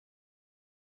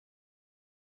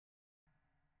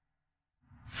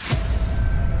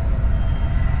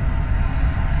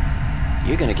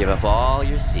you're gonna give up all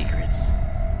your secrets.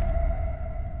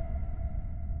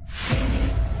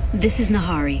 This is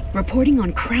Nahari, reporting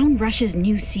on Crown Rush's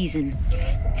new season.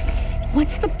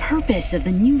 What's the purpose of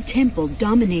the new temple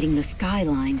dominating the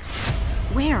skyline?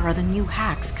 Where are the new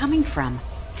hacks coming from?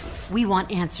 We want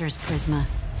answers, Prisma.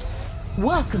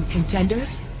 Welcome,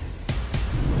 contenders.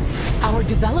 Our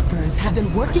developers have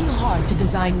been working hard to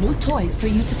design new toys for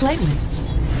you to play with.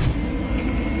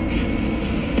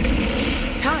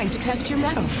 Time to test your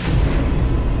mettle.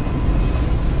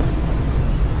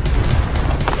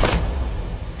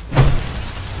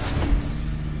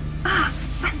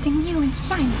 Something new and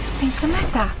shiny to change the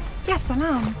meta. Yes,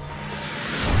 salam.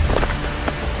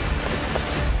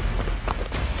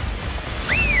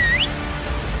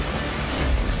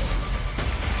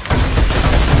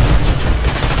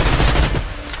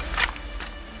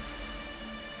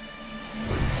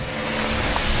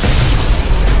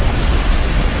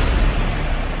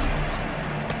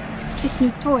 This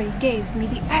new toy gave me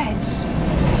the edge.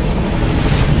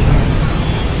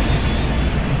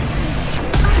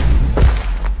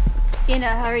 In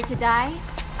a hurry to die?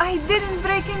 I didn't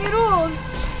break any rules.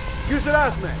 User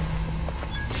Asme,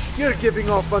 you're giving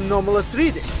off anomalous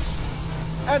readings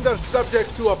and are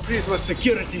subject to a Prisma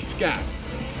security scan.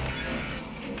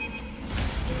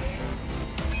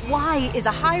 Why is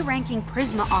a high-ranking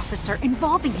Prisma officer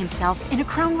involving himself in a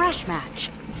Crown Rush match?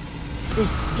 This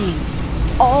stings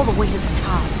all the way to the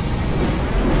top.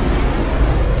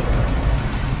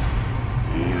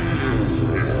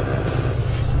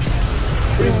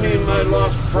 Bring me my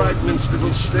lost fragments,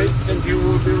 little snake, and you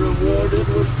will be rewarded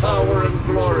with power and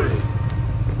glory.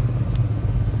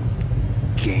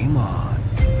 Game on.